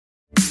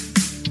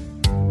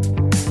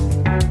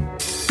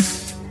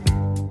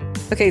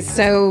Okay,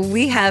 so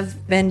we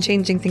have been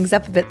changing things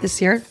up a bit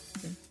this year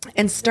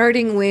and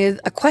starting with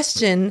a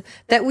question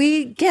that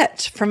we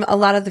get from a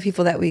lot of the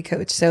people that we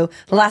coach. So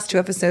the last 2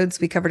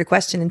 episodes, we covered a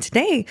question. And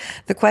today,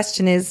 the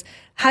question is,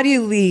 how do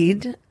you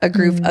lead a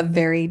group of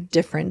very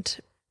different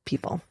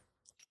people?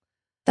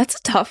 That's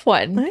a tough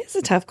one. That is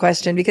a tough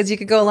question because you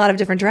could go a lot of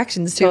different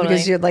directions too.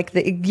 Because you're like,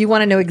 you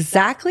want to know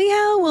exactly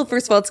how. Well,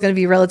 first of all, it's going to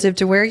be relative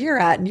to where you're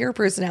at and your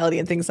personality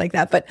and things like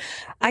that. But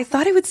I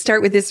thought I would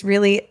start with this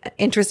really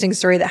interesting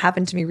story that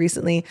happened to me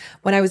recently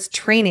when I was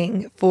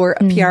training for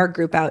a PR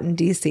group out in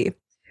DC.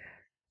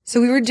 So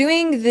we were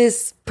doing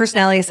this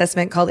personality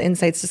assessment called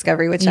Insights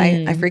Discovery, which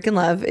I freaking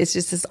love. It's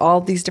just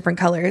all these different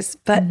colors,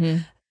 but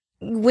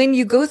when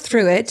you go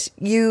through it,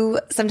 you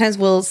sometimes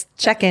will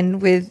check in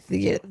with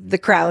the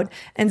crowd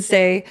and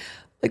say,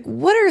 like,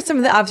 what are some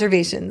of the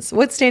observations?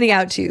 What's standing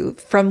out to you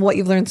from what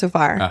you've learned so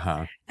far?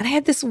 And I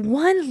had this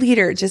one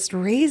leader just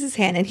raise his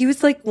hand, and he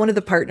was like one of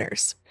the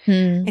partners.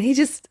 And he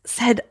just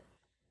said,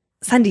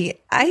 Sundie,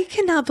 I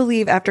cannot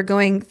believe after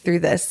going through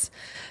this,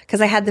 because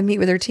I had them meet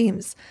with their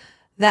teams,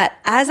 that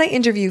as I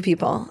interview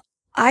people,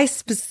 I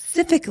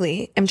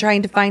specifically am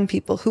trying to find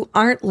people who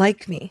aren't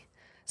like me.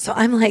 So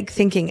I'm like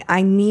thinking,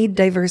 I need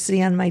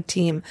diversity on my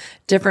team,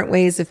 different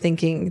ways of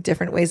thinking,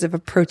 different ways of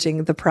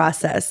approaching the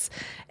process.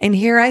 And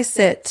here I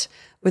sit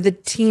with a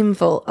team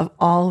full of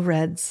all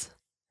reds.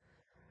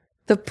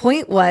 The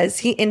point was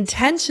he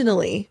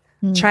intentionally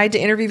tried to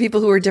interview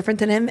people who were different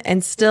than him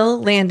and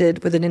still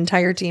landed with an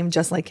entire team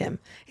just like him.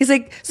 He's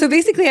like, so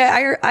basically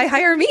I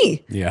hire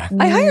me. Yeah.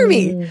 I hire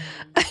me.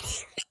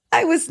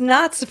 I was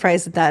not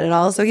surprised at that at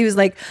all. So he was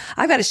like,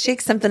 I've got to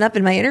shake something up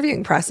in my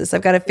interviewing process.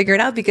 I've got to figure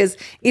it out because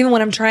even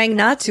when I'm trying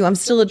not to, I'm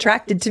still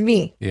attracted to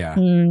me. Yeah.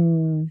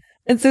 And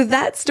so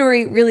that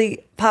story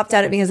really popped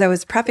out at me as I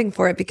was prepping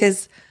for it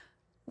because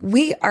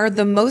we are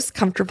the most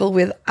comfortable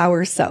with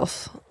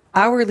ourselves,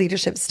 our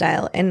leadership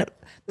style, and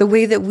the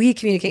way that we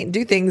communicate and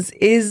do things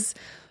is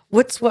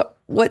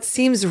what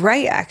seems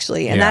right,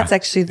 actually. And that's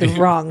actually the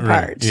wrong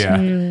part.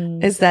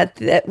 Is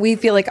that we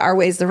feel like our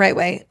way is the right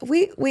way.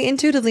 We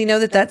intuitively know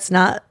that that's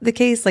not the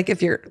case. Like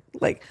if you're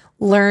like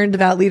learned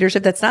about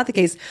leadership, that's not the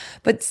case.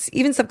 But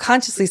even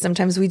subconsciously,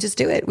 sometimes we just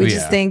do it. We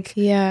just think,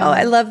 oh,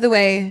 I love the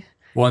way.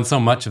 Well, and so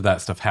much of that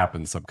stuff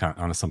happens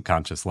on a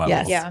subconscious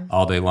level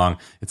all day long.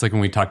 It's like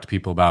when we talk to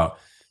people about,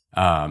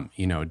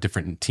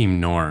 different team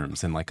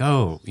norms and like,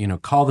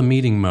 call the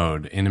meeting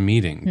mode in a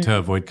meeting to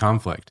avoid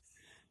conflict.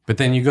 But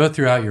then you go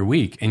throughout your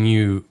week and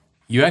you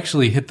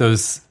actually hit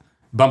those,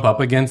 bump up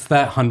against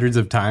that hundreds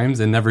of times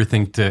and never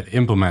think to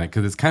implement it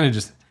because it's kind of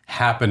just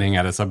happening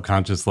at a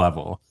subconscious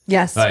level.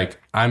 Yes.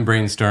 Like I'm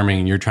brainstorming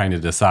and you're trying to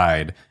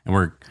decide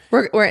and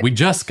we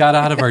just got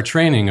out of our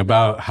training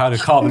about how to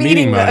call the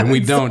meeting mode and we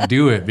don't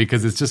do it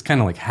because it's just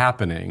kind of like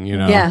happening,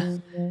 Yeah.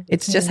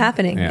 It's just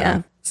happening.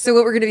 Yeah. So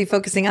what we're going to be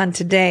focusing on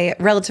today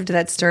relative to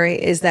that story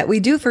is that we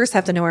do first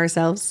have to know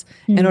ourselves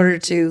in order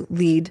to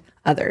lead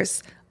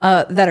others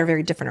that are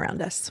very different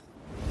around us.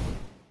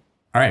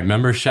 All right,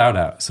 member shout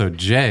out. So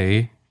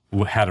Jay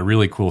had a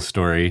really cool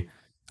story.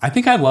 I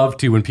think I love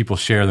to when people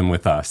share them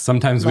with us.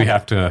 Sometimes we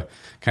have to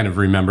kind of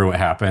remember what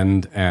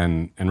happened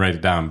and write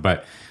it down.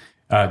 But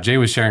Jay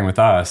was sharing with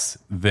us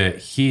that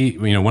he,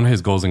 one of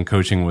his goals in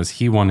coaching was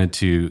he wanted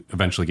to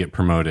eventually get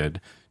promoted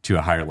to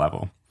a higher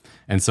level.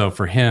 And so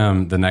for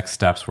him, the next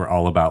steps were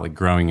all about like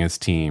growing his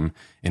team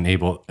in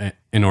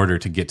order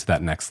to get to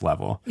that next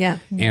level. Yeah.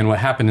 And what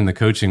happened in the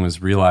coaching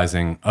was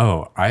realizing,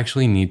 I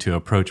actually need to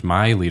approach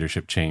my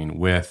leadership chain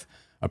with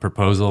a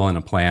proposal and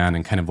a plan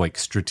and kind of like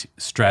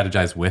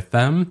strategize with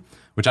them,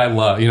 which I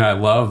love. I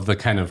love the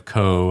kind of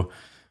co-creating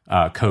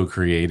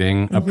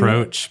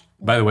approach.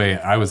 By the way,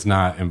 I was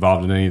not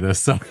involved in any of this,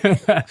 so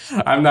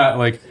I'm not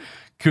like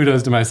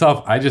kudos to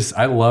myself.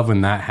 I love when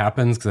that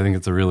happens because I think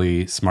it's a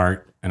really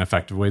smart and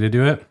effective way to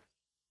do it.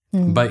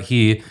 But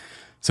he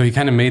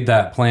kind of made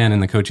that plan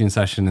in the coaching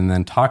session and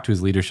then talked to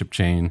his leadership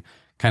chain,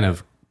 kind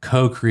of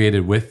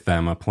co-created with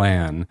them a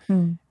plan.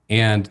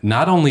 And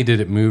not only did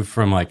it move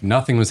from like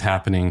nothing was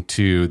happening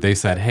to they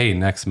said, hey,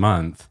 next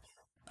month,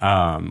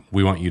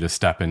 we want you to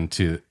step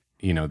into,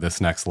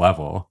 this next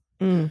level.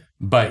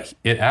 But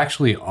it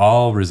actually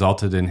all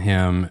resulted in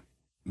him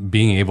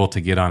being able to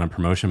get on a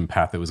promotion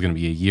path that was going to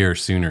be a year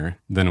sooner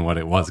than what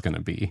it was going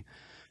to be.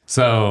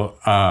 So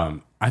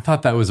I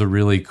thought that was a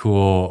really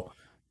cool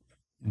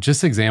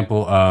just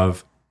example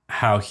of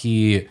how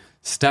he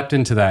stepped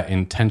into that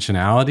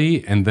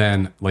intentionality and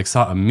then like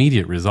saw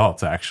immediate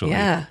results actually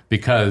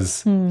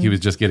because he was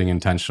just getting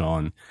intentional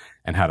and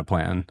had a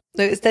plan.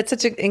 That's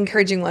such an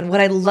encouraging one. What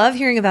I love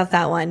hearing about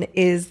that one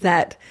is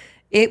that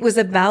it was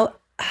about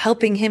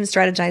helping him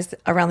strategize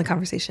around the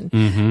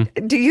conversation.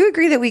 Do you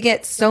agree that we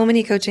get so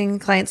many coaching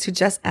clients who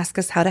just ask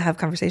us how to have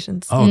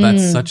conversations? Oh,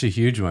 that's such a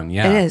huge one.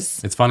 Yeah. It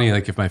is. It's funny,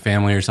 like if my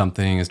family or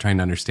something is trying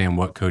to understand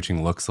what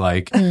coaching looks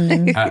like,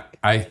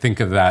 I think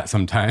of that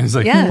sometimes.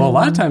 Like, well, a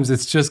lot of times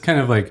it's just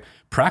kind of like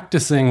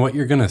practicing what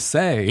you're going to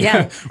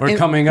say or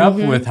coming up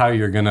with how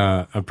you're going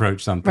to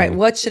approach something. Right.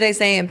 What should I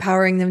say?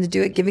 Empowering them to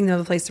do it, giving them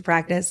a place to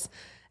practice.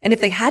 And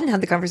if they hadn't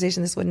had the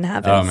conversation, this wouldn't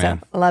happen. Oh, man.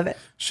 So I love it.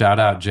 Shout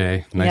out,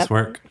 Jay. Nice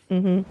work.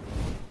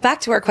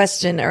 Back to our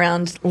question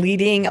around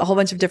leading a whole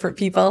bunch of different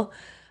people.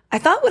 I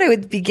thought what I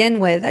would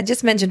begin with, I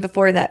just mentioned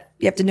before that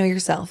you have to know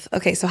yourself.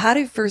 Okay, so how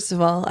do, first of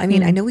all, I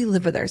mean, I know we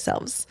live with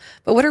ourselves,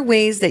 but what are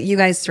ways that you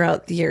guys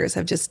throughout the years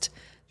have just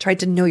tried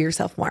to know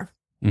yourself more?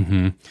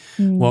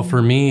 Well,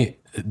 for me,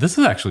 this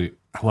is actually,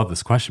 I love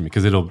this question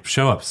because it'll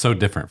show up so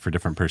different for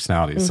different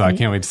personalities. So I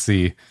can't wait to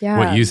see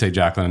what you say,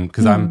 Jacqueline,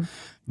 because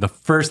the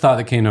first thought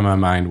that came to my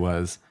mind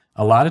was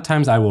a lot of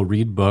times I will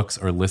read books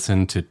or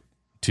listen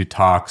to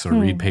talks or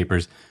read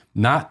papers,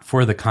 not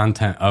for the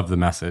content of the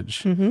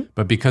message,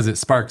 but because it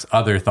sparks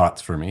other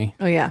thoughts for me.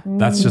 Oh, yeah.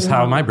 That's just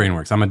how my brain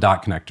works. I'm a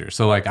dot connector.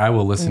 So like I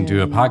will listen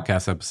to a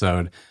podcast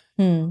episode,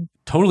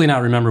 totally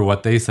not remember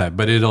what they said,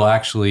 but it'll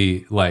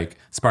actually like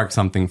spark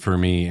something for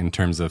me in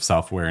terms of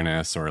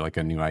self-awareness or like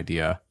a new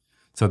idea.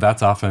 So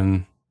that's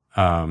often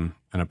an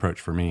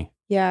approach for me.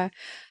 Yeah.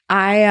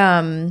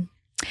 I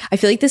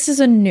feel like this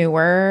is a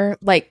newer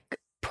like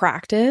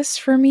practice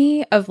for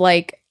me of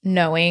like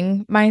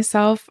knowing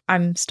myself.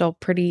 I'm still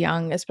pretty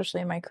young,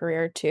 especially in my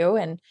career too.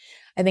 And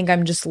I think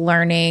I'm just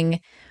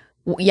learning,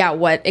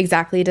 what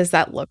exactly does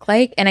that look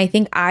like? And I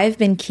think I've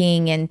been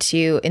keying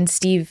into, and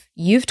Steve,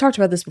 you've talked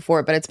about this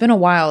before, but it's been a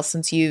while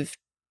since you've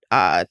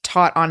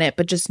taught on it,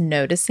 but just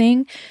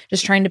noticing,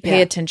 just trying to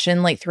pay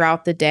attention like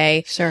throughout the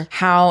day. Sure.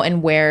 How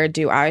and where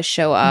do I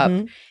show up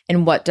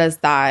and what does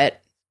that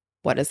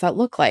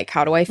look like?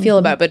 How do I feel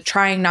about it? But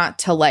trying not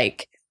to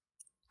like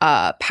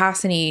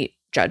pass any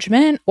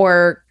judgment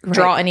or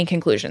draw any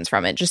conclusions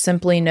from it. Just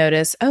simply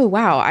notice, oh,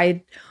 wow,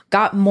 I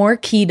got more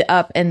keyed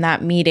up in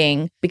that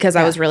meeting because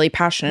I was really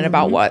passionate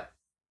about what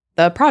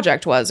the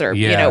project was or,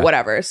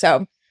 whatever.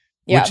 So,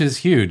 Which is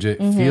huge. It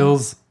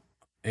feels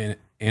in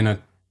a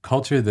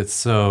culture that's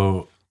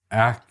so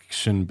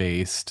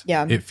action-based,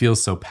 it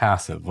feels so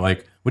passive.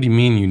 Like, what do you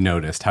mean you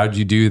noticed? How'd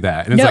you do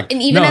that? And it's like,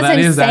 and even as that I'm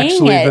is saying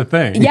actually it, the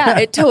thing.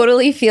 it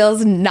totally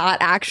feels not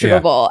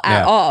actionable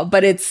at all.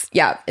 But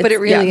but it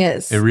really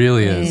is. It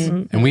really is.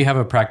 And we have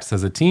a practice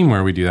as a team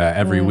where we do that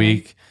every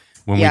week.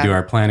 When we do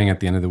our planning at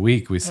the end of the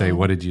week, we say,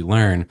 what did you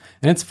learn?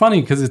 And it's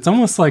funny because it's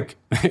almost like,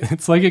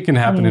 it's like it can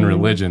happen in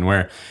religion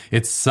where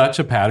it's such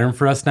a pattern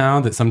for us now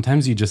that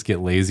sometimes you just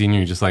get lazy and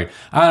you're just like,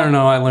 I don't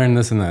know, I learned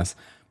this and this.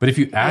 But if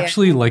you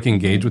actually like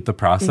engage with the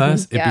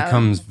process, it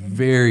becomes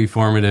very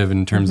formative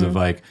in terms of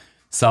like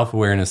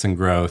self-awareness and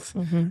growth.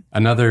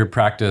 Another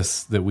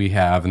practice that we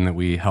have and that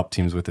we help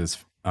teams with is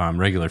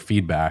regular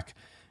feedback.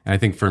 And I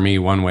think for me,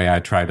 one way I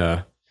try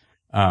to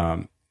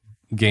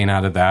gain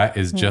out of that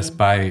is just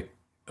by,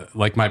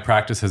 like my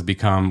practice has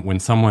become when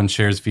someone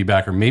shares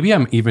feedback, or maybe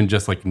I'm even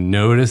just like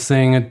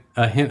noticing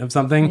a hint of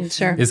something,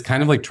 is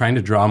kind of like trying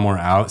to draw more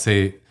out,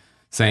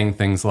 saying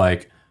things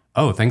like,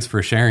 oh, thanks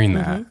for sharing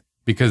that.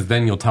 Because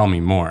then you'll tell me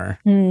more.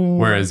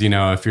 Whereas,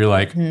 if you're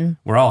like,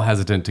 we're all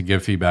hesitant to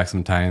give feedback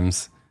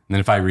sometimes. And then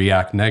if I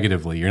react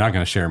negatively, you're not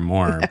going to share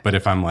more. But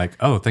if I'm like,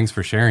 oh, thanks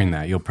for sharing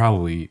that, you'll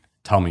probably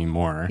tell me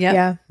more.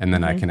 And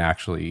then I can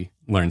actually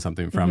learn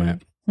something from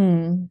it.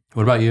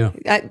 What about you?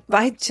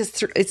 I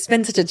just, it's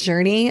been such a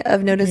journey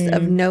of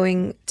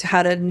knowing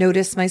how to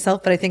notice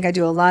myself. But I think I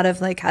do a lot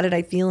of like, how did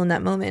I feel in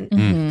that moment?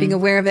 Being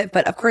aware of it.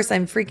 But of course,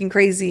 I'm freaking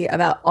crazy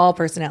about all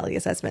personality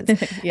assessments.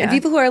 And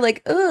people who are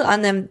like,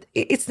 on them,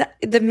 it's not,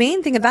 the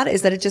main thing about it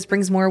is that it just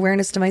brings more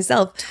awareness to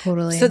myself.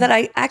 Totally. So that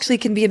I actually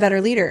can be a better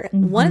leader.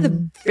 One of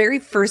the very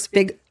first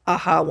big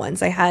aha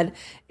ones I had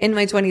in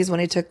my 20s when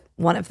I took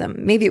one of them,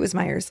 maybe it was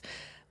Myers,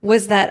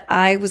 was that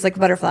I was like a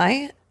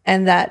butterfly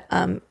and that,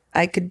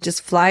 I could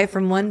just fly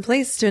from one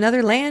place to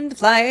another,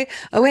 fly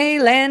away,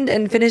 land,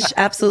 and finish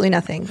absolutely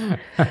nothing.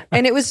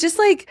 And it was just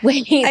like,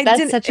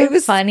 that's such a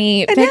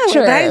funny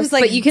picture. I was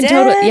like, but you can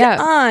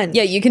on.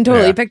 Yeah, you can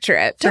totally picture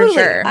it for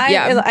sure.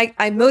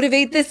 I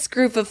motivate this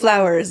group of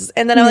flowers,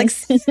 and then I'm like,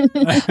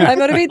 I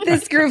motivate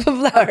this group of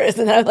flowers,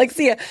 and then I'm like,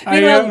 see ya. I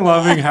am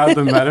loving how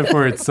the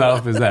metaphor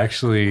itself is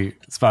actually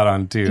spot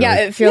on too. Yeah,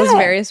 it feels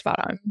very spot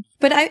on.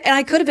 But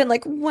I could have been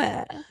like,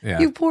 what?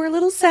 You poor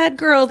little sad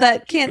girl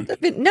that can't.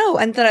 No.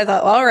 And then I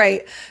thought, all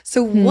right,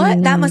 so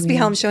what? That must be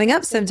how I'm showing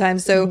up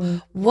sometimes. So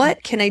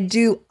what can I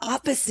do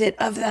opposite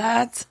of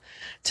that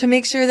to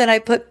make sure that I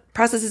put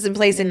processes in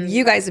place? And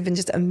you guys have been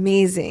just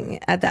amazing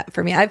at that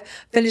for me. I've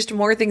finished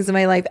more things in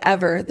my life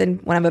ever than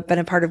when I've been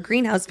a part of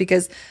Greenhouse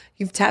because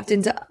you've tapped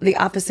into the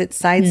opposite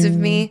sides of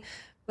me.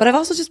 But I've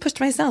also just pushed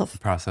myself.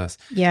 Process.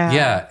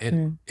 Yeah.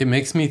 It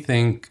makes me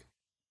think.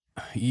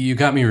 You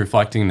got me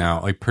reflecting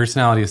now. Like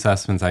personality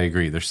assessments, I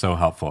agree, they're so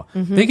helpful.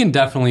 They can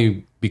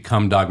definitely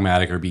become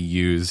dogmatic or be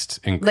used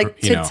in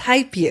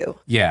type you.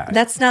 Yeah,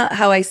 that's not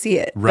how I see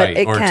it. Right,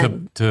 but it or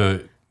can.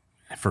 to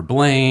for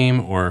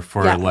blame or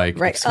for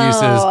excuses.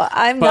 Oh,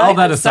 I'm but not. All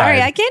that aside,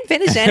 sorry, I can't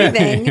finish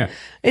anything.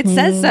 It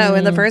says so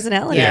in the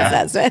personality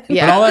assessment.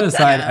 But all that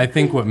aside, I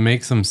think what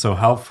makes them so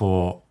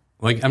helpful.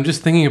 Like I'm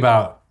just thinking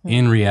about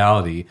in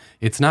reality,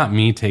 it's not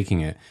me taking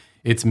it.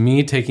 It's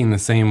me taking the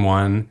same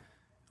one.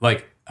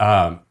 Like.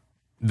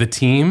 The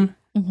team,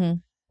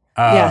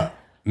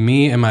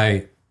 me and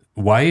my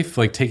wife,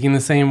 like taking the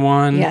same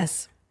one.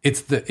 Yes.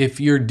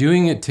 if you're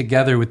doing it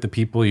together with the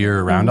people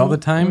you're around all the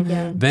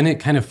time, then it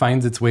kind of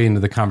finds its way into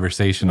the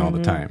conversation all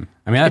the time.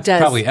 I mean, that's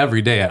probably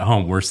every day at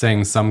home. We're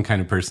saying some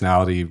kind of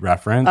personality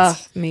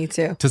reference me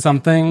too. to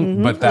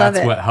something, but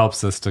that's what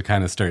helps us to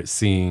kind of start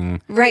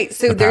seeing. Right.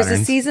 So there's a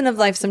season of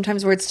life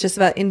sometimes where it's just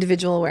about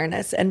individual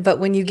awareness. But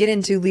when you get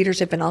into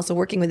leadership and also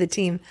working with a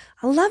team,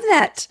 I love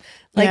that.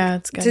 Like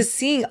it's good. to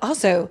seeing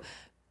also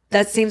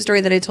that same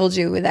story that I told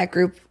you with that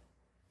group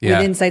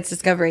with Insights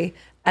Discovery.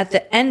 At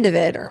the end of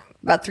it, or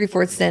about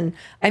 3/4 in,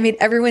 I made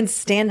everyone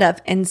stand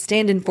up and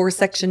stand in 4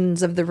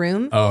 sections of the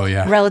room. Oh,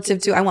 yeah.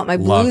 Relative to, I want my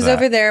blues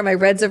over there, my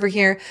reds over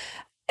here.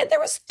 And there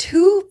was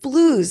 2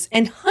 blues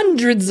and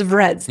hundreds of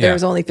reds. There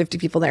was only 50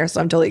 people there, so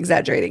I'm totally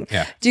exaggerating.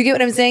 Yeah. Do you get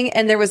what I'm saying?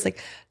 And there was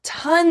like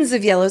tons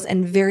of yellows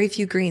and very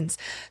few greens.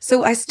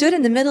 So I stood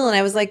in the middle and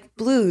I was like,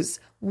 blues,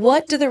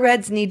 what do the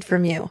reds need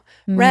from you?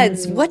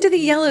 Reds, what do the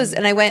yellows?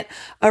 And I went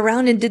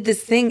around and did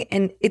this thing.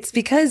 And it's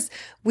because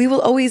we will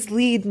always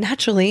lead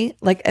naturally.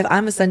 Like if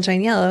I'm a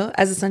sunshine yellow,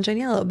 as a sunshine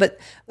yellow, but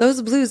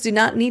those blues do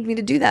not need me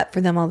to do that for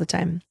them all the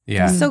time.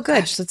 Yeah. It's so good.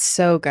 Gosh, that's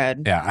so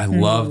good. Yeah, I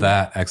love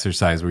that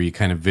exercise where you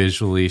kind of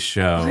visually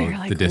show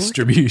like, the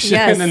distribution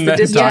Yes, and the then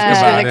distribution talk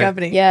about of the it.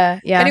 company. Yeah.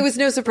 And it was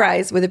no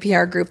surprise with a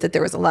PR group that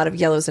there was a lot of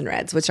yellows and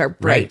reds, which are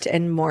bright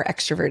and more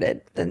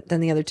extroverted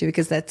than the other two,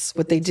 because that's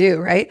what they do,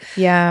 right?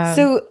 Yeah.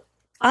 So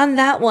on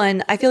that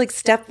one, I feel like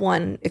step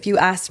one, if you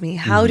ask me,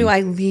 how do I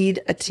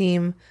lead a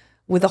team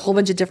with a whole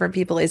bunch of different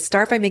people, is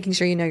start by making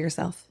sure you know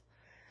yourself.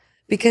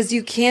 Because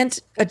you can't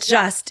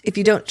adjust if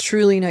you don't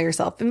truly know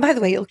yourself. And by the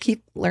way, you'll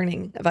keep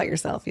learning about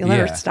yourself. You'll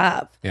never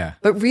stop. Yeah.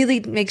 But really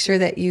make sure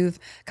that you've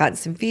gotten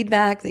some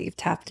feedback, that you've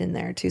tapped in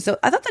there too. So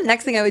I thought the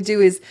next thing I would do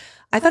is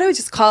I thought I would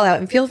just call out,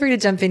 and feel free to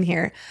jump in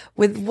here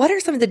with what are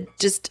some of the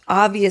just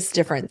obvious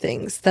different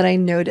things that I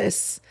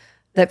notice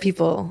that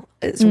people,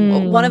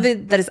 one of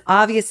it that is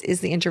obvious is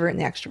the introvert and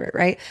the extrovert,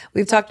 right?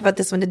 We've talked about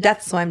this one to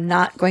death, so I'm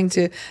not going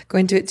to go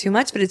into it too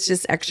much, but it's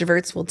just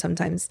extroverts will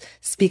sometimes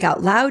speak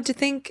out loud to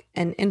think,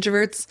 and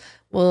introverts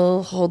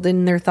will hold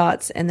in their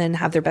thoughts and then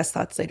have their best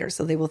thoughts later.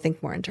 So they will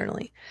think more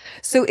internally.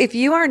 So if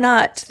you are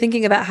not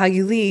thinking about how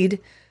you lead,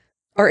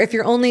 or if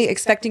you're only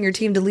expecting your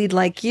team to lead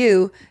like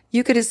you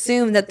could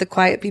assume that the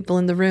quiet people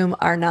in the room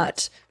are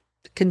not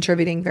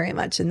contributing very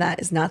much. And that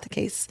is not the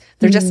case.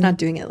 They're just not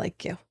doing it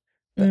like you.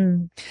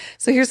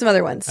 So here's some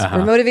other ones.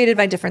 We're motivated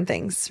by different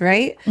things,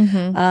 right?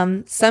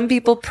 Some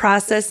people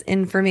process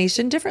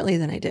information differently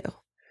than I do,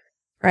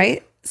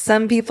 right?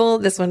 Some people,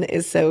 this one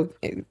is so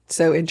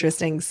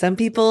interesting. Some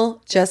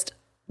people just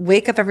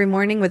wake up every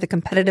morning with a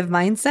competitive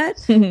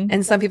mindset,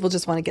 and some people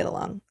just want to get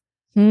along.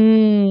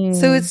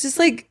 So it's just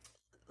like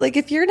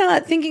if you're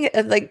not thinking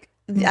of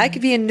I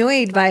could be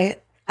annoyed by,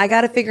 I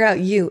got to figure out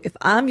you. If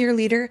I'm your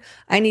leader,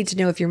 I need to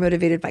know if you're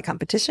motivated by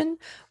competition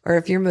or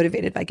if you're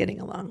motivated by getting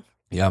along.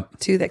 Yep.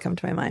 2 that come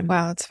to my mind.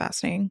 Wow, that's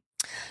fascinating.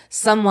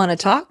 Some want to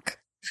talk.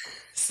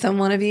 Some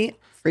want to be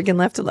freaking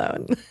left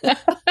alone.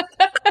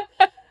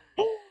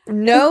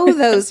 Know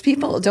those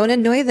people. Don't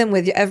annoy them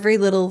with every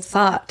little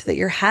thought that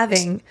you're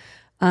having,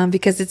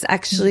 because it's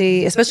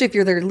actually, especially if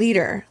you're their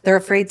leader, they're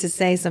afraid to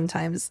say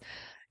sometimes,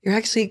 you're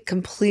actually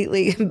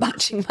completely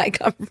botching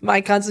my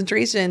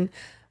concentration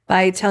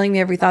by telling me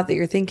every thought that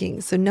you're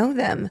thinking. So know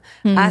them,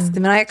 ask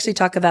them. And I actually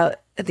talk about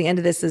at the end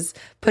of this is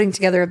putting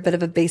together a bit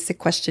of a basic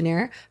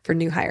questionnaire for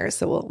new hires.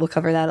 So we'll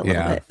cover that a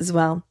little bit as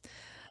well.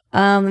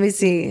 Let me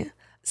see.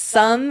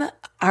 Some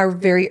are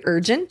very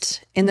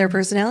urgent in their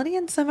personality,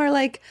 and some are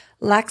like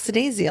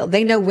lackadaisical.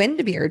 They know when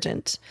to be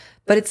urgent,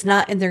 but it's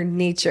not in their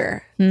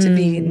nature to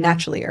be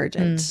naturally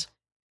urgent.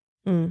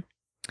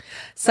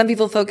 Some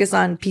people focus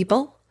on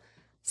people.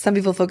 Some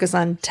people focus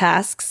on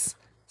tasks.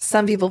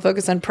 Some people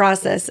focus on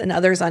process, and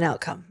others on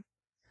outcome.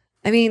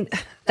 I mean,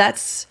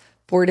 that's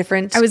 4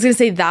 different. I was going to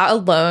say that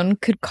alone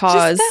could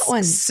cause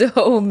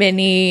so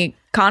many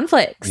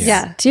conflicts.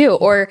 Yeah. Too.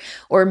 Or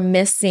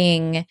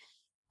missing,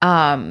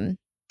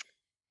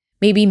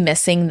 maybe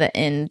missing the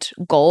end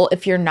goal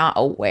if you're not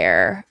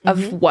aware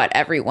of what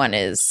everyone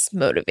is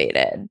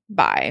motivated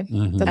by.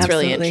 That's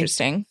really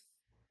interesting.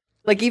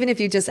 Like even if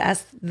you just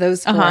ask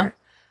those 4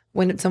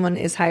 when someone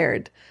is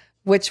hired,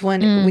 which one,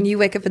 when you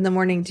wake up in the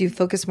morning, do you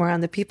focus more on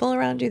the people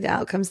around you, the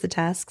outcomes, the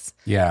tasks?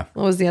 Yeah.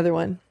 What was the other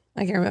one?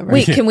 I can't remember.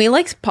 Wait, can we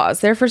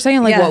pause there for a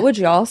second? What would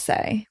y'all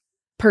say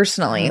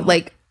personally?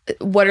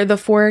 What are the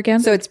 4 again?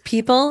 So it's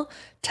people,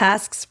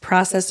 tasks,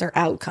 process, or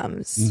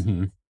outcomes.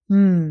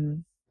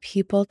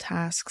 People,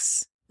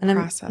 tasks, and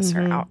process,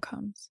 or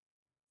outcomes.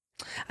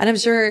 And I'm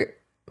sure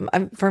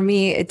for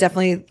me, it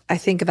definitely, I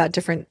think about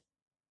different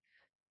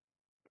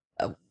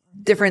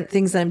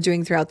things that I'm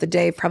doing throughout the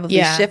day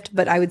probably shift.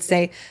 But I would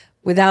say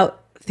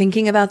without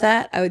thinking about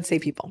that, I would say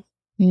people.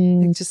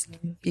 Just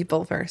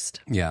people first.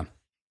 Yeah.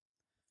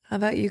 How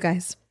about you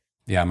guys?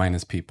 Yeah, mine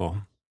is people.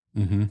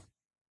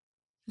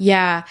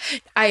 Yeah,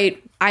 I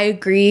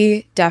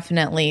agree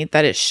definitely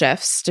that it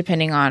shifts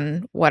depending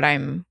on what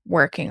I'm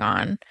working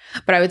on.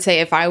 But I would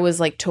say if I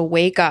was to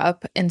wake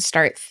up and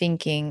start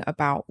thinking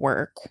about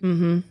work,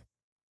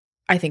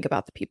 I think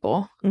about the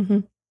people.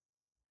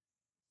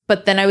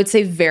 But then I would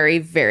say very,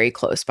 very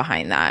close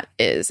behind that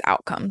is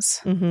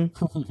outcomes.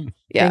 Mm-hmm.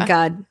 Yeah. Thank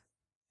God.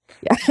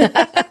 Yeah.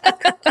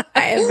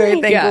 I am very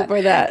thankful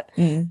for that.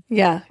 Mm.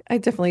 Yeah, I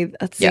definitely,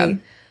 let's see. Yeah.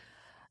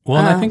 Well,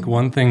 and I think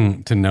one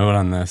thing to note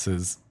on this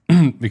is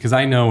because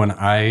I know when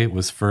I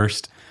was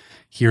first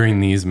hearing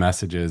these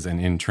messages and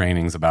in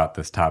trainings about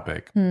this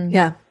topic,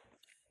 Yeah.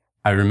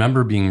 I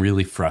remember being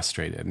really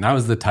frustrated. And I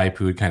was the type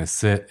who would kind of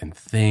sit and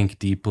think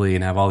deeply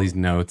and have all these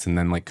notes and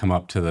then like come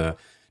up to the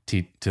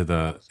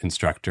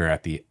instructor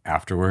at the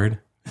afterward.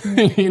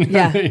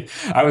 Yeah.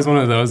 I was one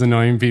of those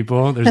annoying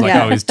people. There's like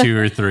Yeah. always 2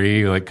 or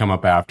 3 who like come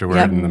up afterward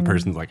Yep. and the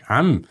person's like,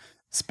 I'm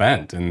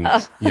spent. And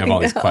you have all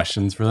these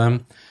questions for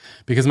them.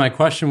 Because my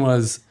question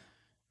was,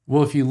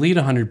 well, if you lead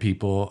 100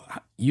 people,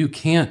 you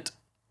can't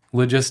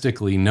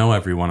logistically know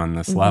everyone on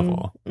this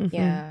level.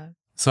 Yeah.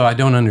 So I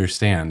don't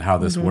understand how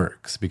this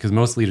works because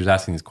most leaders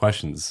asking these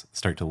questions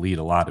start to lead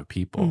a lot of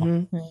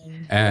people.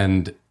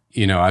 And,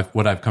 you know,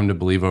 what I've come to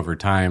believe over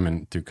time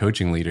and through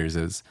coaching leaders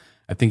is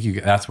I think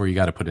that's where you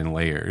got to put in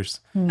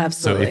layers.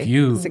 Absolutely.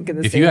 So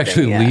if you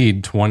actually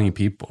lead 20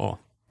 people,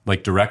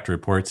 like direct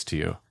reports to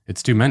you,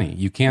 it's too many.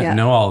 You can't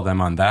know all of them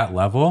on that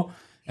level.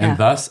 And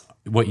thus,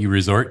 what you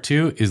resort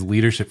to is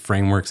leadership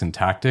frameworks and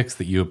tactics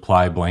that you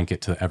apply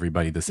blanket to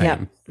everybody the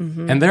same.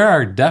 And there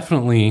are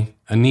definitely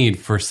a need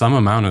for some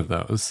amount of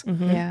those.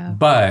 Yeah.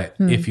 But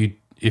if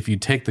you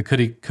take the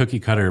cookie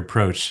cutter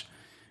approach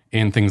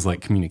in things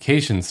like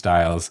communication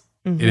styles,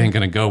 it ain't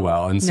going to go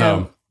well. And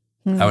so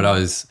I would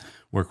always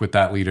work with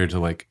that leader to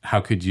like, how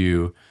could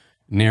you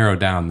narrow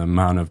down the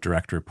amount of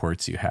direct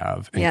reports you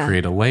have and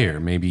create a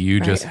layer? Maybe you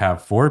just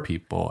have 4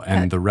 people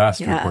and the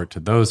rest report to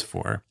those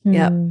 4.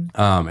 Yep.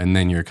 And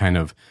then you're kind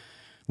of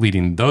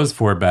leading those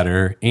 4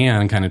 better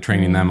and kind of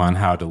training them on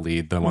how to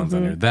lead the ones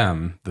under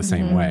them the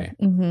same way.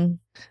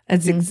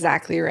 That's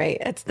exactly right.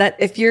 It's that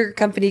if your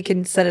company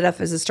can set it up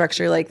as a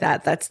structure like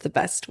that, that's the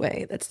best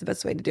way. That's the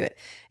best way to do it.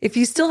 If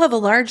you still have a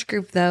large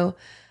group though,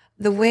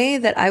 the way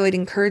that I would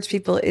encourage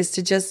people is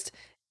to just,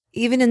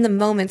 even in the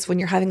moments when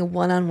you're having a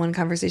one-on-one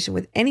conversation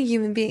with any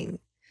human being,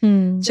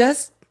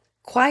 just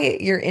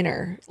quiet your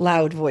inner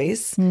loud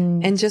voice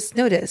and just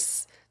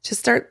notice. Just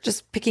start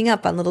just picking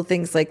up on little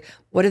things like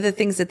what are the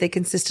things that they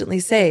consistently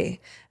say?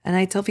 And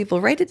I tell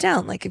people, write it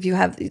down. Like if you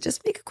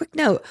just make a quick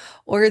note,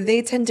 or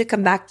they tend to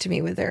come back to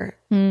me with their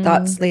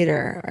thoughts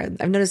later. Or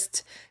I've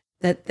noticed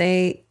that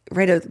they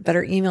write a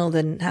better email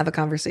than have a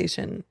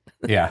conversation.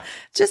 Yeah.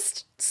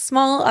 Just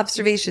small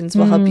observations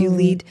will help you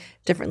lead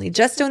differently.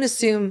 Just don't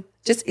assume,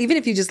 even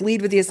if you just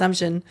lead with the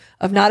assumption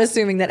of not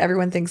assuming that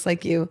everyone thinks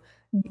like you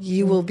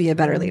will be a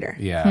better leader.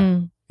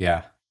 Yeah.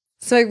 Yeah.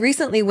 So I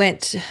recently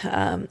went,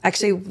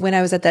 actually, when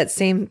I was at that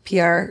same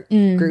PR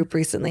group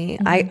recently,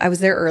 I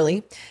was there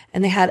early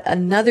and they had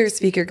another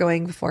speaker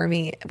going before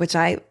me, which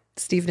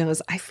Steve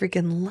knows I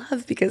freaking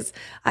love because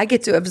I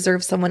get to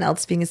observe someone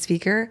else being a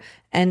speaker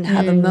and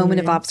have a moment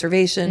of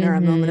observation or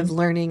a moment of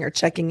learning or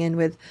checking in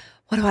with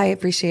what do I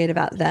appreciate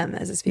about them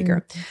as a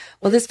speaker.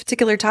 Well, this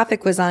particular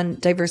topic was on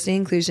diversity and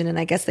inclusion. And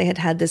I guess they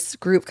had this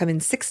group come in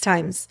 6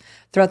 times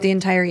throughout the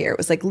entire year. It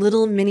was like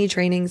little mini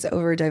trainings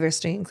over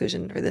diversity and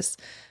inclusion for this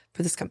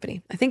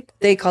company. I think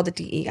they called it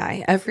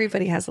DEI.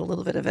 Everybody has a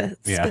little bit of a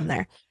spin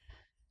there.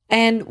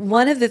 And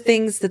one of the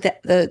things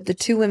that the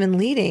 2 women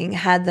leading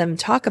had them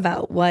talk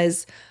about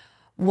was,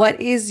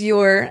 what is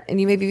and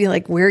you may be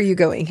like, where are you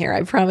going here?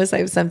 I promise I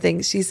have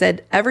something. She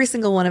said, every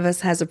single one of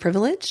us has a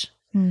privilege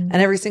and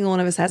every single one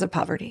of us has a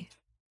poverty.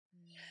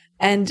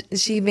 And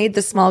she made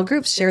the small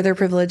groups share their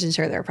privilege and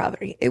share their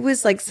poverty. It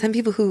was like some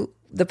people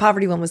the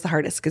poverty one was the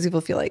hardest because people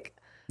feel like,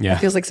 it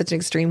feels like such an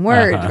extreme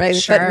word, right?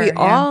 Sure, but we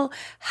all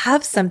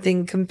have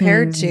something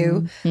compared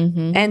to.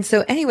 And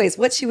so anyways,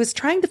 what she was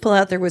trying to pull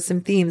out there was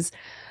some themes.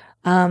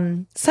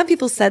 Some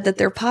people said that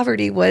their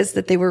poverty was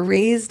that they were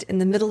raised in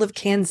the middle of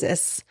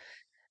Kansas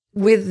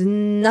with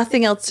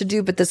nothing else to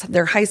do but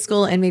their high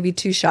school and maybe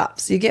 2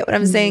 shops. You get what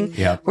I'm saying?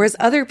 Yeah. Whereas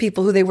other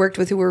people who they worked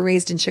with who were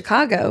raised in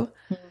Chicago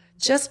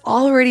just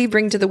already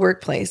bring to the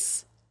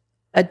workplace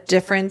a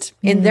different,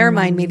 in their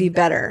mind, maybe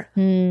better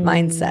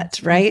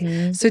mindset,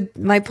 right? So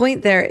my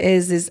point there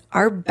is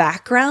our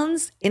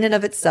backgrounds in and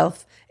of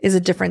itself is a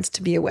difference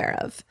to be aware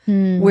of.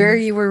 Where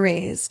you were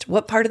raised,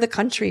 what part of the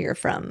country you're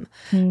from,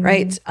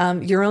 right?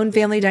 Your own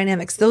family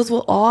dynamics, those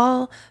will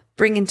all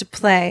bring into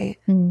play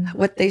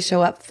what they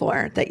show up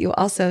for that you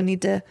also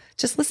need to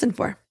just listen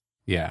for.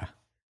 Yeah.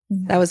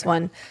 That was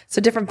one. So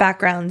different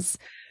backgrounds,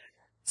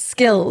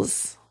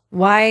 skills.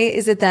 Why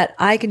is it that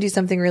I can do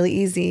something really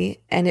easy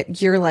and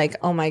you're like,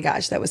 oh my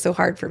gosh, that was so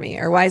hard for me?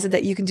 Or why is it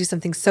that you can do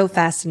something so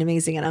fast and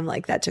amazing and I'm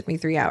like, that took me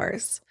 3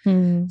 hours?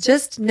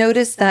 Just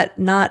notice that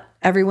not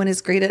everyone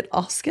is great at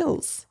all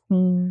skills.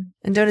 And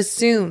don't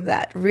assume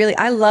that. Really,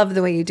 I love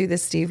the way you do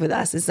this, Steve, with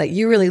us, is that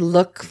you really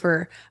look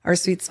for our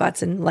sweet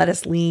spots and let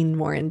us lean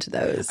more into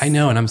those. I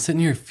know. And I'm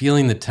sitting here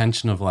feeling the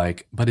tension of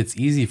like, but it's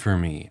easy for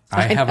me.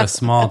 I have a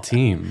small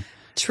team.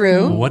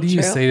 True. What do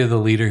you say to the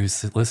leader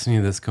who's listening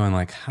to this going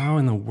like, how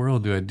in the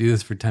world do I do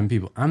this for 10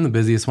 people? I'm the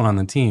busiest one on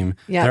the team.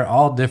 Yeah. They're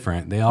all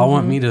different. They all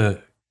want me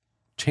to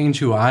change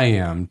who I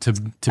am to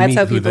That's meet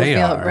how who people they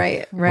feel. are.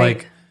 Right.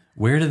 Like,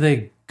 where do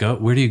they go?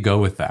 Where do you go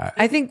with that?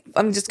 I think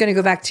I'm just going to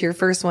go back to your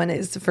first one.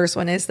 The first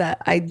one is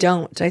that I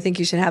think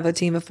you should have a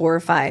team of 4 or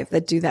 5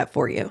 that do that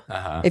for you.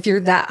 If you're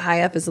that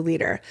high up as a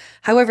leader.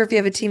 However, if you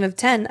have a team of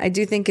 10, I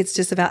do think it's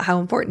just about how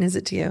important is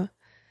it to you.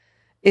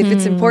 If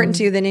it's important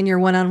to you, then in your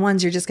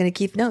one-on-ones, you're just going to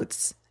keep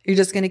notes. You're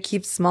just going to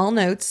keep small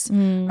notes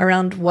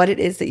around what it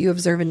is that you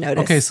observe and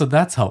notice. Okay, so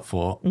that's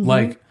helpful.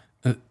 Like,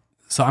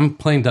 so I'm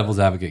playing devil's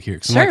advocate here.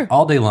 'Cause I'm Sure. like,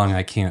 all day long,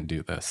 I can't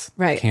do this.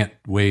 Right. Can't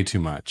way too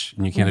much.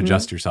 And you can't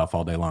adjust yourself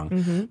all day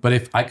long. But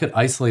if I could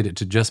isolate it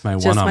to just my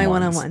one-on-ones,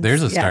 one-on-ones.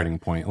 there's a Yeah. starting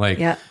point. Like,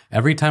 Yeah.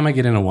 every time I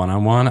get in a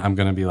one-on-one, I'm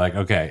going to be like,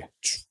 okay,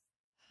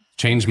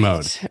 change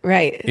mode.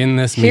 Right. In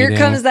this Here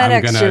meeting, comes that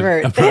I'm going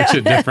extrovert. to approach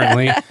it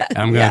differently. And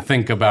I'm going to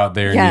think about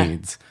their Yeah.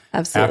 needs.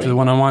 Absolutely. After the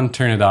one-on-one,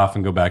 turn it off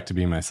and go back to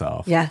be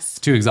myself. Yes. It's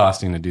too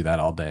exhausting to do that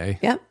all day.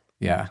 Yep.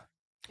 Yeah.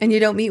 And you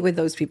don't meet with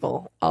those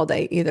people all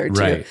day either, too.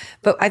 Right.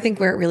 But I think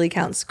where it really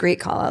counts, great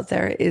call out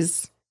there,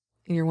 is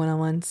in your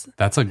one-on-ones.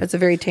 That's a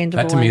very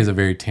tangible That to one. me is a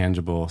very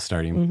tangible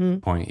starting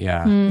point.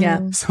 Yeah.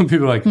 Yeah. Some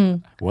people are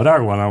like, what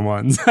are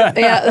one-on-ones?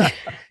 Yeah.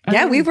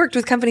 Yeah. We've worked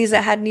with companies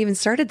that hadn't even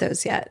started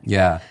those yet.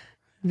 Yeah.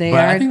 They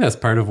But are. I think that's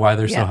part of why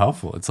they're so Yeah.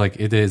 helpful. It's like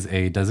it is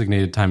a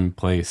designated time and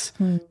place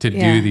to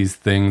Yeah. do these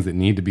things that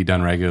need to be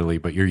done regularly,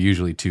 but you're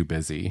usually too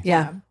busy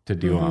Yeah. to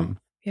do them.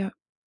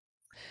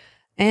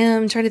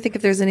 And I'm trying to think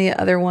if there's any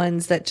other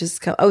ones that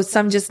just come. Oh,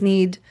 some just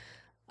need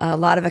a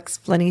lot of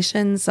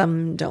explanation.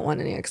 Some don't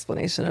want any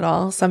explanation at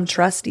all. Some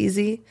trust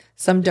easy.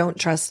 Some don't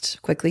trust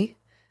quickly.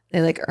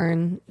 They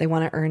want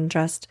to earn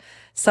trust.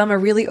 Some are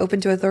really open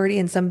to authority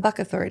and some buck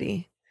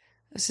authority.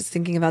 I was just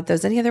thinking about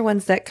those. Any other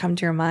ones that come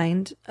to your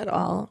mind at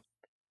all?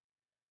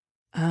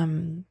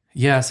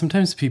 Yeah.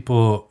 Sometimes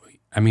people,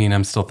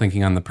 I'm still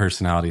thinking on the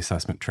personality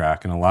assessment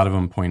track, and a lot of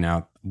them point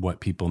out what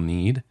people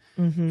need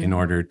in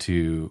order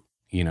to,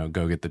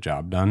 go get the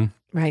job done.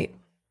 Right.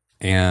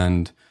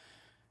 And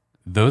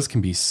those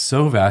can be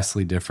so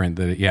vastly different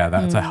that,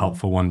 that's a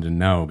helpful one to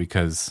know,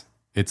 because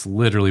it's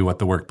literally what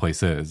the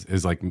workplace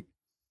is like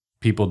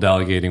people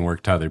delegating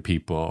work to other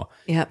people.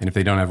 Yep. And if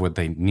they don't have what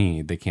they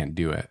need, they can't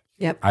do it.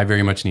 Yep. I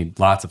very much need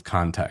lots of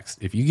context.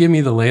 If you give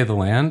me the lay of the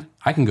land,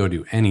 I can go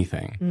do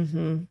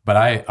anything. But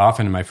I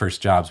often in my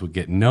first jobs would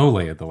get no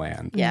lay of the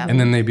land. Yeah. And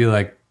then they'd be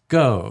like,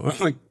 go.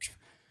 Like,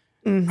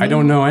 I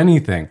don't know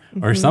anything.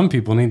 Or some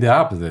people need the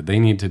opposite. They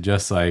need to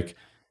just like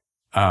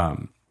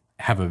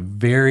have a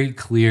very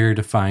clear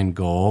defined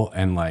goal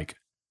and like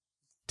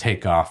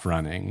take off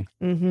running.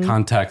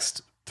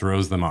 Context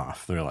throws them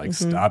off. They're like,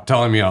 stop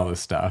telling me all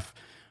this stuff.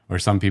 Or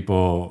some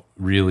people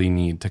really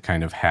need to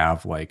kind of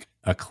have like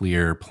a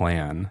clear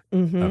plan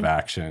of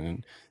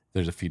action.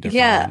 There's a few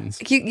different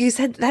ones. You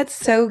said that's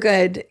so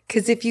good,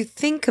 because if you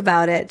think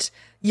about it,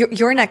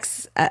 your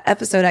next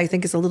episode, I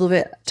think, is a little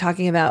bit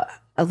talking about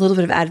a little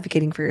bit of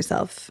advocating for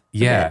yourself.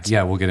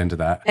 Yeah, we'll get into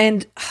that.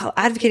 And how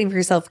advocating for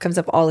yourself comes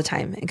up all the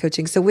time in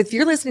coaching. So if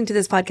you're listening to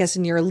this podcast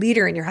and you're a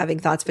leader and you're having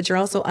thoughts, but you're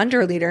also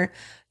under a leader,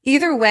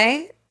 either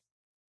way,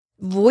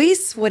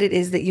 voice what it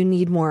is that you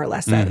need more or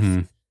less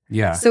of.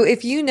 Yeah. So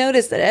if you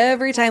notice that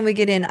every time we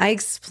get in, I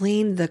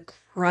explain the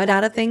crud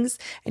out of things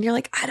and you're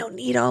like, I don't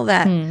need all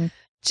that.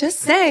 Just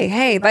say,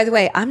 hey, by the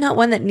way, I'm not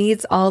one that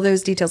needs all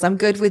those details. I'm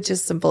good with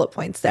just some bullet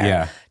points there.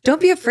 Yeah. Don't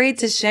be afraid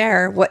to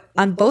share what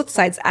on both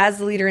sides, as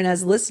the leader and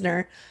as a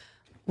listener,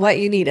 what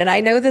you need. And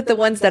I know that the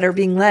ones that are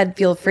being led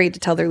feel afraid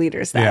to tell their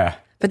leaders that. Yeah.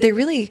 But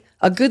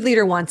a good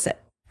leader wants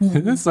it.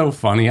 It's so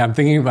funny. I'm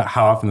thinking about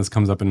how often this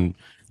comes up in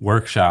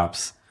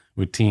workshops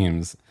with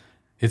teams.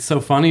 It's so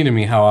funny to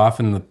me how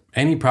often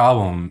any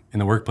problem in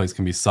the workplace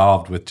can be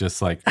solved with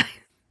just like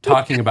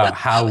talking about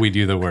how we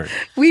do the work.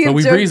 But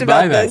we breeze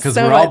by that because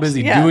we're all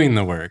busy doing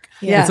the work.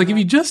 Yeah. It's like if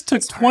you just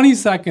took 20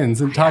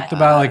 seconds and talked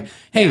about like,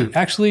 hey,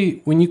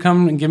 actually, when you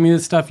come and give me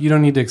this stuff, you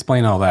don't need to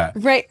explain all that.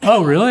 Right.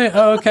 Oh, really?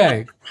 Oh,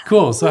 okay.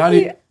 Cool. So how do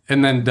you...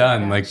 And then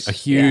done, like a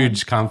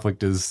huge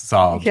conflict is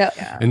solved.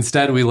 Yeah.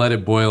 Instead, we let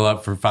it boil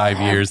up for 5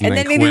 years and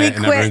then maybe we quit,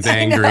 and everyone's quit.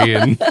 angry.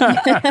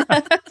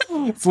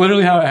 And it's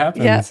literally how it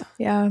happens. Yeah.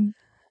 Yeah.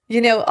 You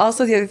know,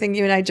 also the other thing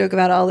you and I joke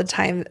about all the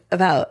time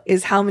about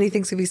is how many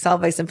things can be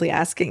solved by simply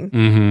asking.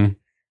 Mm-hmm.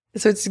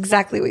 So it's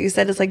exactly what you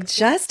said. It's like,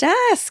 just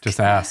ask. Just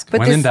ask.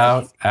 But When in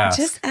doubt, ask.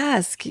 Just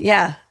ask.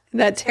 Yeah.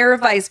 That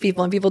terrifies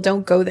people and people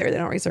don't go there. They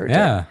don't resort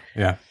to it.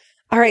 Yeah.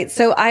 All right.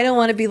 So I don't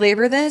want to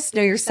belabor this.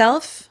 Know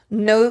yourself,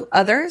 know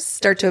others,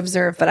 start to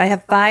observe. But I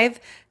have 5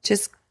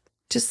 just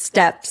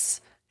steps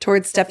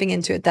towards stepping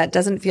into it. That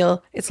doesn't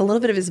feel, it's a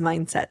little bit of his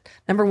mindset.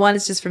 Number 1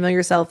 is just familiar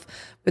yourself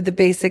with the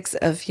basics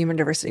of human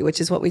diversity,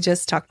 which is what we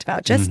just talked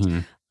about. Just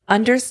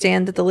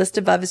understand that the list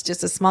above is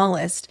just a small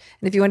list.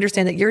 And if you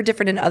understand that you're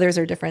different and others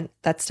are different,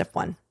 that's step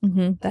 1.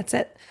 That's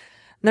it.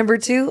 Number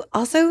 2,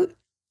 also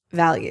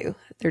value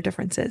their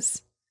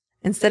differences.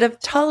 Instead of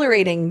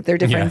tolerating their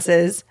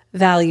differences,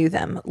 value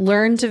them.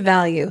 Learn to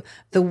value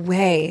the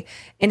way.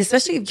 And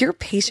especially if you're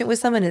patient with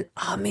someone, and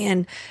oh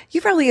man, you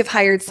probably have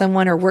hired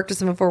someone or worked with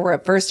someone before where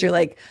at first you're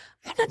like,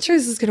 I'm not sure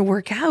this is going to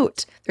work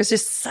out. There's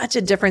just such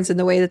a difference in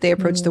the way that they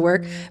approach the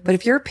work. But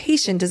if you're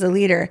patient as a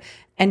leader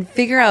and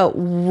figure out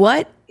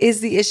what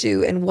is the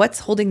issue and what's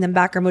holding them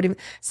back or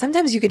motivating,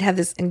 sometimes you could have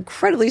this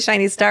incredibly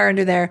shiny star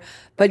under there,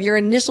 but your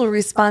initial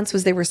response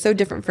was they were so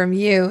different from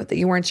you that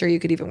you weren't sure you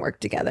could even work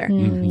together.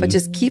 But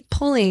just keep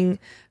pulling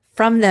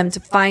from them to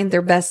find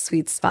their best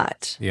sweet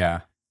spot.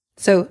 Yeah.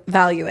 So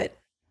value it.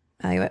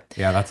 Value it.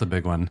 Yeah, that's a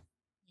big one.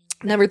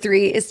 Number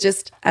 3 is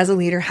just, as a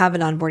leader, have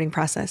an onboarding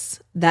process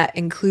that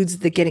includes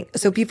the getting.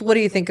 So people, what do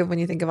you think of when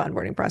you think of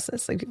onboarding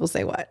process? Like people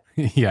say what?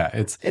 Yeah,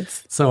 it's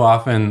so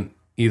often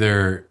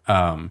either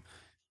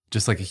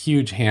just like a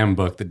huge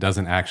handbook that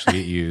doesn't actually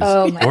get used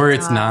or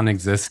it's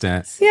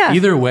non-existent. Yeah.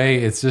 Either way,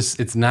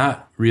 it's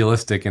not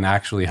realistic and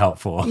actually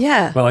helpful.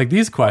 Yeah. But like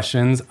these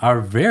questions are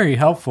very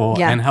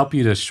helpful and help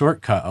you to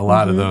shortcut a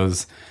lot of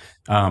those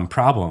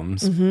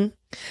problems.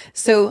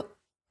 So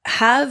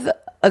have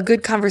a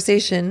good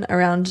conversation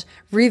around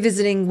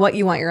revisiting what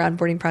you want your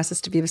onboarding process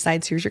to be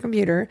besides here's your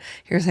computer,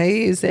 here's how you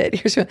use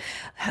it.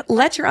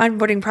 Let your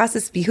onboarding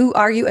process be who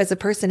are you as a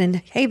person, and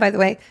hey, by the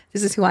way,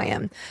 this is who I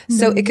am.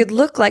 So it could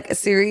look like a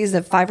series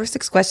of 5 or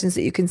 6 questions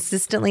that you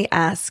consistently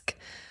ask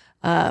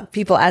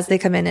people as they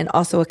come in, and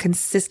also a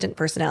consistent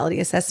personality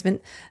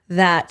assessment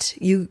that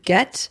you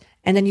get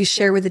and then you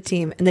share with the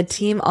team, and the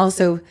team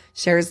also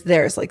shares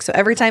theirs. Like, so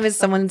every time as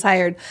someone's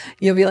hired,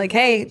 you'll be like,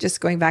 hey,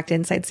 just going back to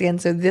insights again.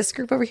 So this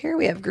group over here,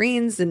 we have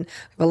greens and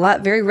we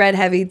have a very red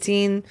heavy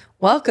teen.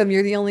 Welcome.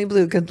 You're the only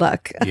blue. Good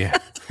luck. Yeah.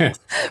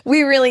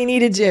 We really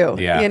needed you,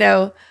 you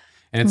know?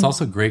 And it's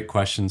also great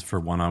questions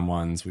for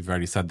one-on-ones. We've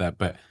already said that,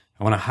 but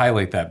I want to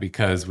highlight that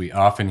because we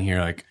often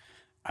hear like,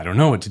 I don't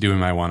know what to do in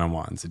my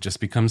one-on-ones. It just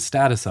becomes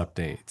status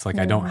updates. Like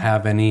I don't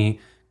have any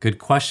good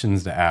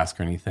questions to ask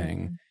or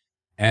anything.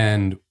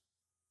 And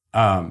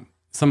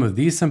some of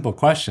these simple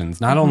questions,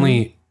 not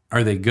only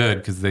are they good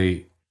because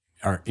they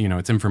are,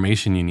 it's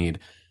information you need.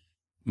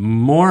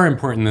 More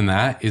important than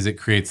that is it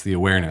creates the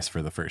awareness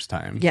for the first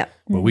time. Yeah.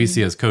 What we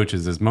see as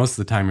coaches is most of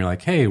the time you're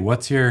like, hey,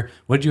 what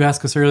did you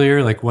ask us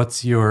earlier? Like,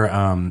 what's your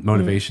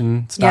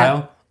motivation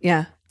style?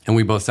 Yeah. And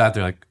we both sat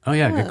there like, oh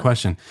yeah, good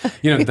question.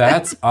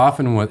 That's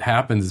often what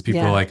happens is people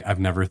are like, I've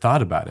never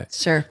thought about it.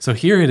 Sure. So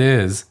here it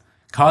is,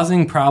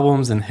 causing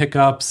problems and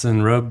hiccups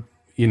and road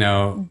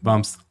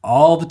bumps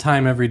all the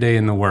time, every day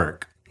in the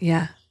work.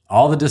 Yeah.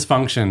 All the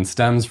dysfunction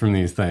stems from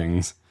these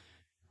things.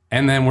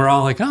 And then we're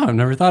all like, oh, I've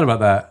never thought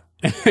about that.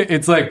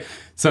 It's like,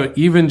 so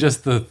even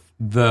just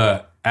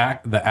the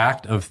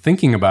act of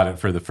thinking about it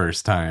for the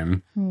first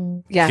time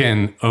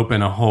can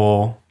open a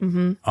whole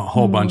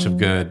bunch of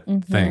good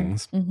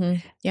things.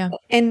 Yeah.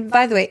 And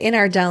by the way, in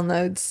our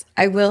downloads,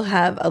 I will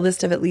have a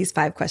list of at least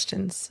 5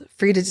 questions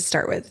for you to just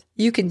start with.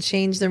 You can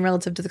change them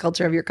relative to the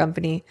culture of your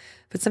company,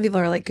 but some people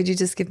are like, could you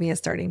just give me a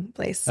starting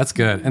place? That's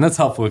good. And that's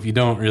helpful if you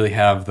don't really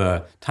have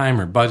the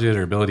time or budget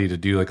or ability to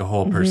do like a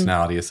whole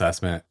personality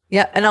assessment.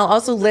 Yeah. And I'll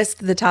also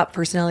list the top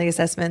personality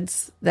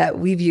assessments that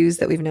we've used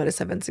that we've noticed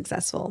have been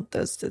successful.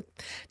 Those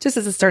just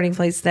as a starting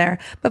place there.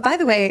 But by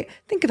the way,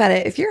 think about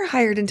it. If you're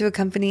hired into a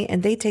company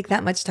and they take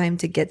that much time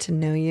to get to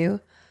know you,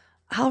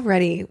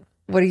 already,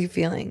 what are you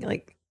feeling?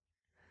 Like,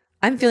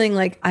 I'm feeling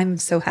like I'm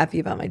so happy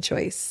about my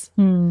choice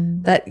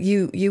that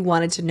you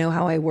wanted to know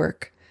how I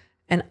work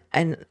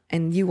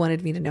and you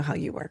wanted me to know how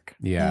you work.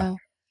 Yeah.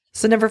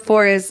 So number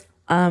 4 is,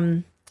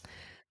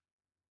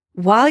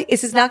 while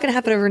this is not going to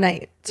happen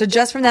overnight. So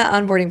just from that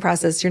onboarding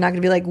process, you're not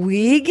going to be like,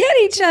 we get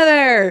each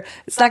other.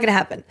 It's not going to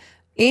happen.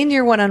 In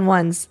your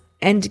one-on-ones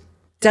and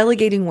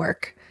delegating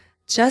work,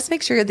 just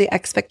make sure the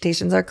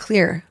expectations are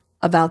clear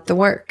about the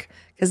work,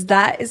 because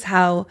that is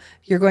how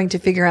you're going to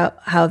figure out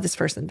how this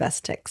person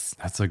best ticks.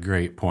 That's a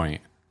great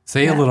point.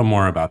 Say a little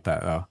more about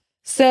that though.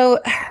 So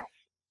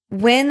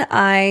when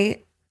I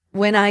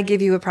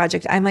give you a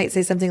project, I might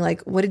say something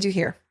like, what did you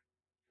hear?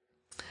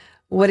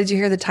 What did you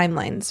hear the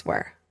timelines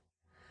were?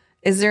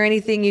 Is there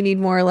anything you need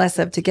more or less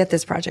of to get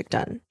this project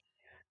done?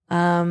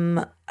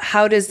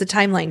 How does the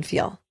timeline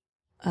feel?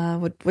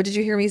 What did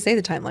you hear me say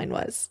the timeline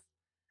was?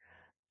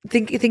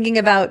 Thinking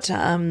about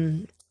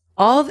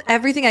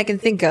everything I can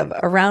think of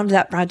around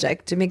that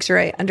project to make sure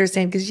I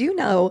understand, because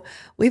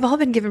we've all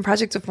been given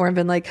projects before and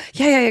been like,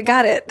 yeah,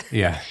 got it.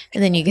 Yeah.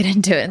 And then you get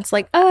into it. It's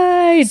like,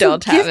 I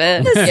don't have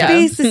it. The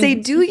space to say,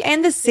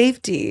 and the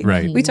safety.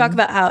 Right. We talk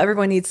about how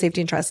everyone needs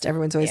safety and trust.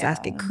 Everyone's always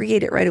asking,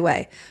 create it right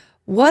away.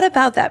 What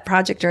about that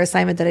project or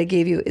assignment that I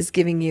gave you is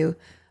giving you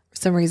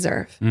some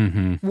reserve?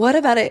 What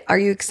about it are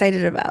you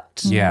excited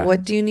about? Yeah.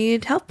 What do you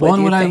need help with? Well,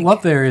 and what I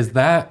love there is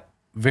that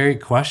very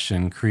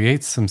question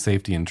creates some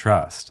safety and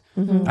trust.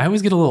 I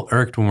always get a little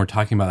irked when we're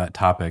talking about that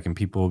topic and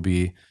people will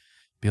be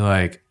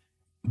like,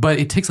 but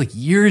it takes like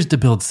years to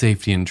build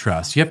safety and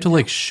trust. You have to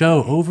like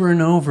show over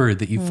and over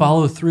that you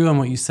follow through on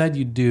what you said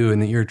you'd do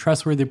and that you're a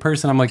trustworthy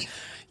person. I'm like,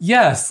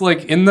 yes,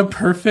 like in the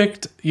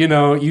perfect,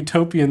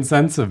 utopian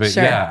sense of it.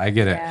 Sure. Yeah, I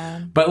get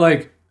it. But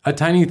like a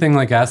tiny thing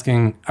like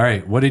asking, all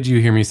right, what did you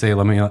hear me say?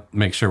 Let me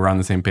make sure we're on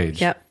the same page.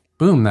 Yep.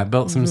 Boom, that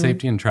built some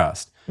safety and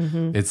trust.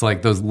 It's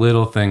like those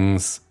little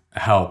things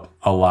help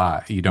a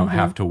lot. You don't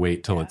have to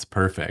wait till it's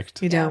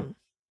perfect. You don't.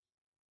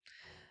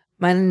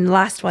 My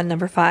last one,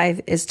 number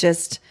 5, is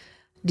just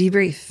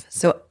debrief.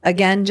 So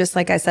again, just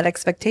like I said,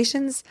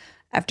 expectations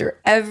after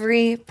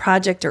every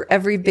project or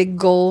every big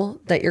goal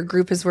that your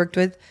group has worked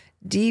with,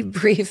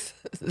 debrief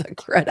the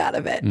crud out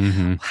of it.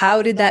 Mm-hmm.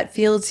 How did that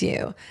feel to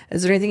you?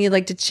 Is there anything you'd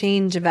like to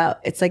change about?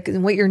 It's like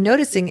what you're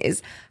noticing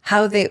is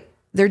how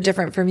they're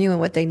different from you and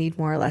what they need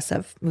more or less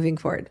of moving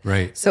forward.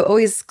 Right. So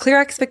always clear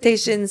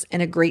expectations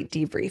and a great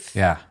debrief.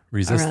 Yeah.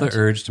 Resist the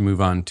urge to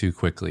move on too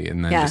quickly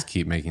and then just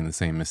keep making the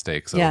same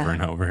mistakes over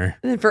and over.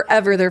 And then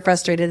forever they're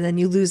frustrated, and then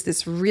you lose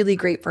this really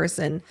great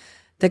person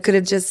that could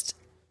have just,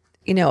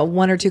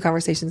 1 or 2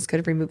 conversations could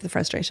have removed the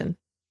frustration.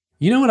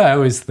 You know what I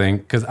always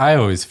think? Because I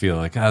always feel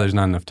like, there's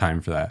not enough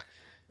time for that.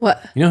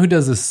 What? You know who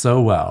does this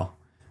so well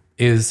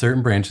is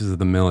certain branches of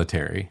the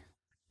military,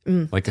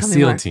 like a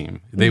SEAL team.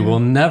 They will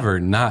never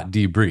not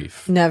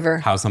debrief Never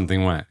how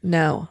something went.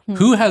 No.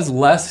 Who has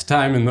less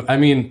time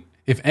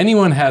if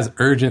anyone has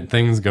urgent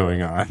things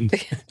going on,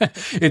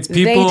 it's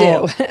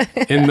people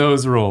in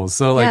those roles.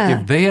 So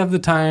if they have the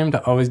time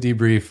to always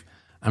debrief,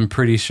 I'm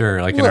pretty sure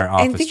in our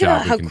office and think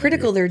job, about how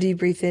critical their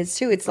debrief is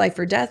too. It's life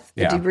or death,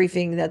 the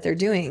debriefing that they're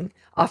doing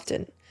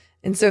often.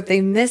 And so if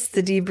they miss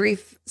the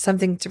debrief,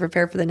 something to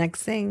prepare for the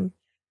next thing,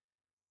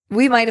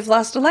 we might have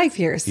lost a life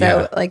here.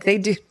 So they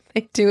do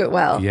it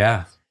well.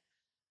 Yeah.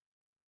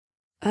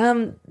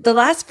 The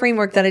last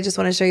framework that I just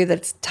want to show you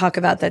that's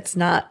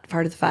not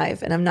part of the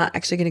 5, and I'm not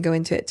actually going to go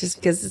into it just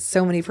because it's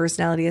so many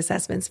personality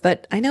assessments,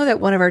 but I know that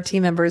one of our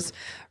team members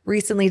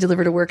recently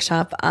delivered a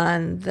workshop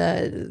on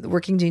the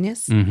working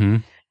genius. Mm-hmm.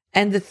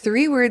 And the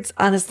 3 words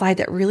on a slide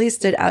that really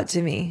stood out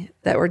to me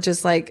that were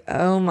just like,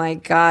 oh my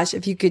gosh,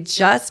 if you could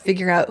just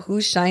figure out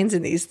who shines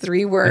in these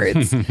 3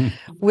 words,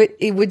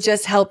 it would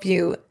just help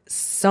you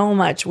so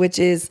much, which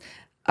is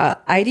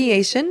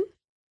ideation,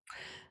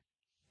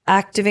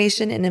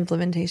 activation, and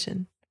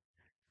implementation.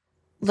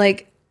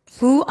 Like,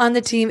 who on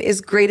the team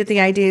is great at the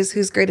ideas,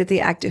 who's great at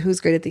the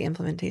who's great at the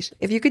implementation?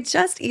 If you could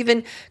just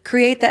even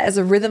create that as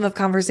a rhythm of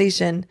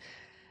conversation,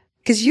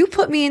 because you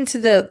put me into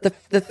the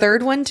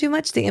 3rd one too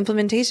much, the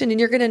implementation, and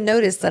you're going to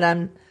notice that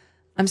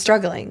I'm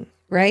struggling,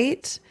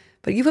 right?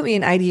 But you put me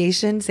in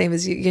ideation, same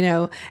as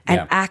and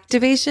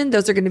activation.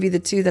 Those are going to be the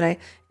 2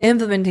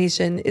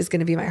 implementation is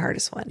going to be my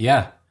hardest one.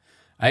 Yeah,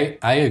 I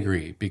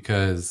agree,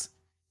 because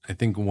I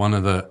think one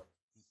of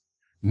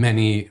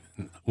many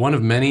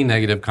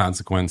negative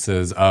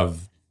consequences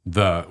of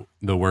the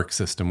work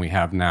system we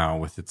have now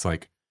with its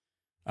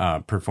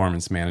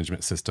performance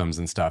management systems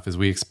and stuff is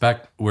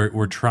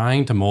we're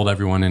trying to mold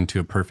everyone into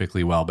a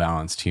perfectly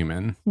well-balanced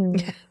human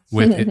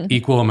with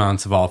equal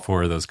amounts of all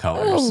 4 of those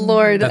colors. Oh,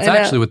 Lord. That's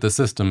actually what the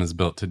system is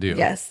built to do.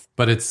 Yes.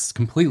 But it's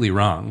completely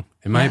wrong.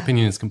 In my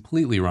opinion, it's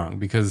completely wrong,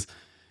 because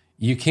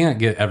you can't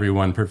get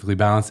everyone perfectly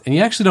balanced, and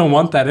you actually don't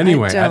want that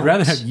anyway. I'd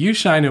rather have you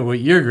shine at what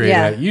you're great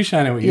at, you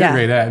shine at what you're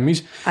great at.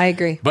 And I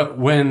agree. But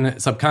when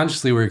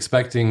subconsciously we're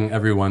expecting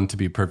everyone to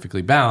be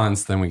perfectly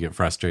balanced, then we get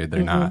frustrated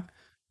they're not,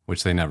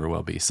 which they never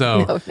will be.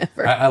 So no,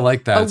 never. I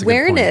like that.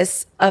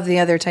 Awareness of the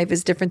other type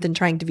is different than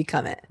trying to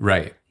become it.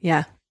 Right.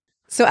 Yeah.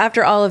 So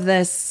after all of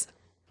this,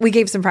 we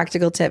gave some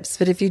practical tips,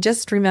 but if you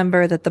just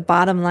remember that the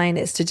bottom line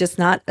is to just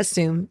not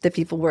assume that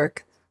people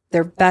work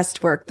their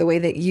best work the way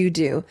that you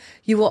do,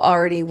 you will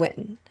already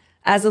win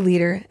as a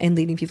leader in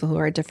leading people who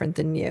are different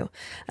than you. And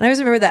I always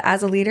remember that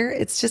as a leader,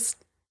 it's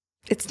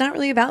not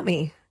really about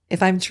me.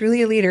 If I'm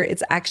truly a leader,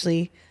 it's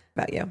actually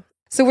about you.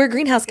 So where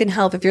Greenhouse can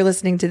help, if you're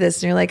listening to this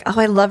and you're like, oh,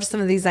 I love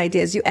some of these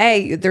ideas.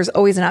 There's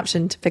always an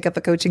option to pick up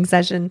a coaching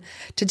session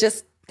to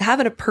just have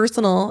a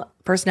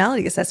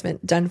personality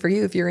assessment done for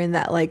you if you're in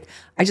that,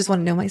 I just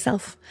want to know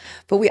myself.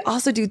 But we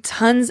also do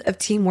tons of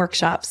team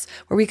workshops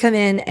where we come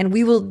in and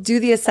we will do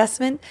the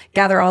assessment,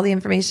 gather all the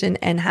information,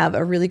 and have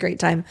a really great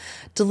time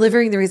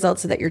delivering the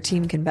results so that your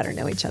team can better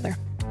know each other.